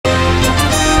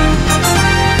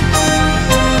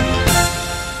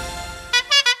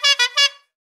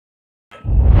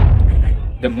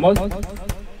The most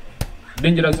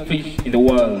dangerous fish in the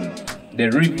world,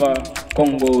 the river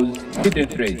Congo's hidden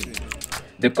threat.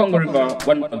 The Congo River,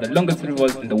 one of the longest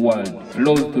rivers in the world,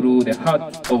 flows through the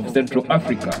heart of Central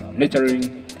Africa,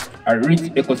 nurturing a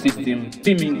rich ecosystem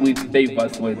teeming with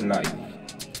diverse wildlife.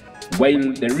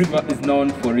 While the river is known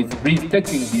for its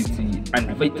breathtaking beauty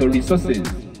and vital resources,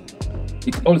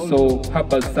 it also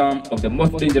harbors some of the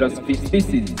most dangerous fish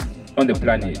species on the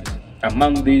planet.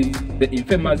 Among these, the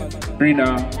infamous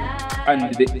piranha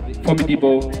and the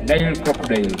formidable Nile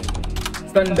crocodile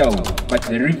stand out, but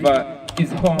the river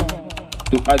is home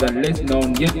to other less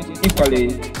known yet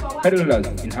equally perilous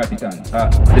inhabitants.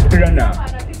 The piranha,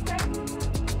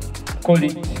 call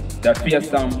it the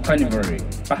fearsome carnivore.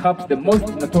 Perhaps the most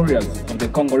notorious of the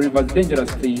Congo River's dangerous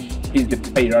fish is the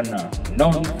piranha,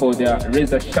 known for their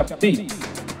razor-sharp teeth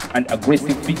and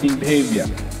aggressive feeding behavior.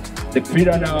 The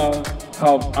piranha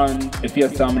have earned a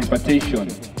fearsome reputation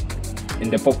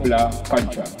in the popular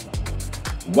culture.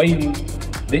 While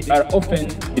they are often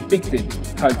depicted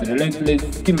as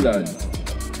relentless killers,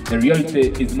 the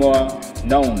reality is more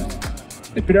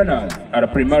nuanced. The piranhas are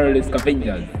primarily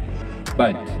scavengers,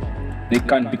 but they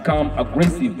can become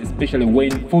aggressive, especially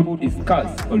when food is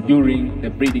scarce or during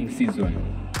the breeding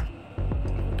season.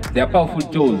 Their powerful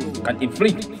jaws can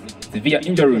inflict severe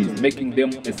injuries, making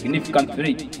them a significant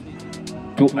threat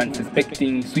to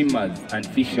unsuspecting swimmers and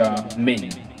fishermen.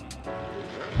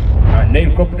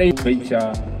 Nile crocodile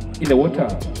venture in the water.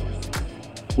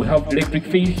 We have electric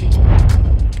fish,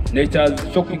 nature's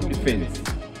shocking defense.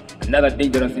 Another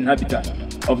dangerous inhabitant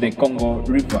of the Congo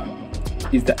River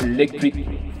is the electric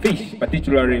fish,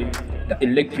 particularly the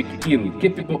electric eel,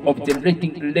 capable of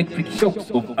generating electric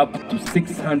shocks of up to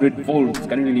 600 volts.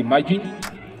 Can you imagine?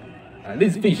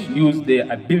 These fish use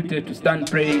their ability to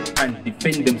stand prey and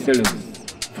defend themselves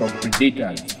from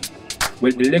predators.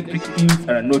 While electric eels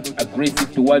are not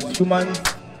aggressive towards humans,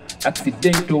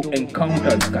 accidental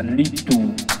encounters can lead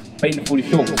to painful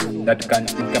shocks that can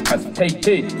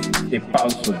incapacitate a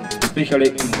person, especially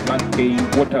in murky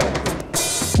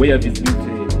waters where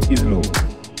visibility is low.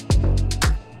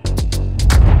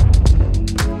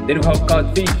 Then we have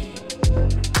catfish,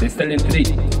 the silent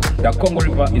threat. The Congo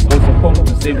River is also home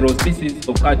to several species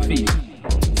of catfish,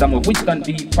 some of which can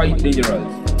be quite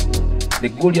dangerous. The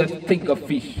Goliath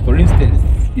fish, for instance,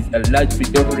 is a large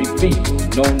predatory fish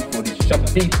known for its sharp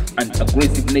teeth and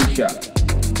aggressive nature.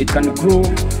 It can grow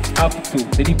up to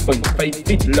 3.5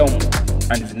 feet long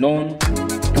and is known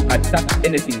to attack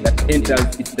anything that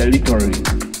enters its territory,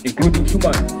 including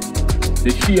humans.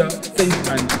 The sheer size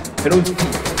and ferocity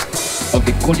of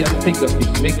the Goliath fish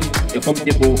make it a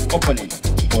formidable opponent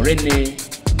for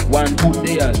anyone who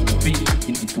dares to fish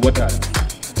in its waters.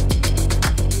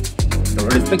 So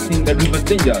respecting the river's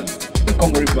dangers, the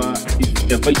Congo River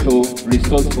is a vital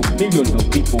resource for millions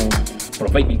of people,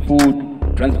 providing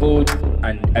food, transport,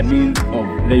 and a means of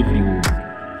livelihood.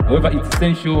 However, it's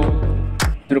essential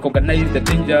to recognize the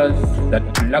dangers that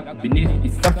lurk beneath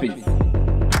its surface,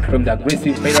 from the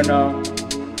aggressive piranha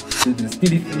to the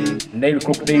stealthy Nile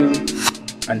crocodile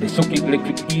and the shocking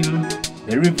electric eel.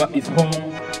 The river is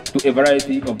home to a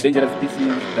variety of dangerous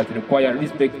species that require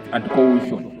respect and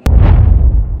caution.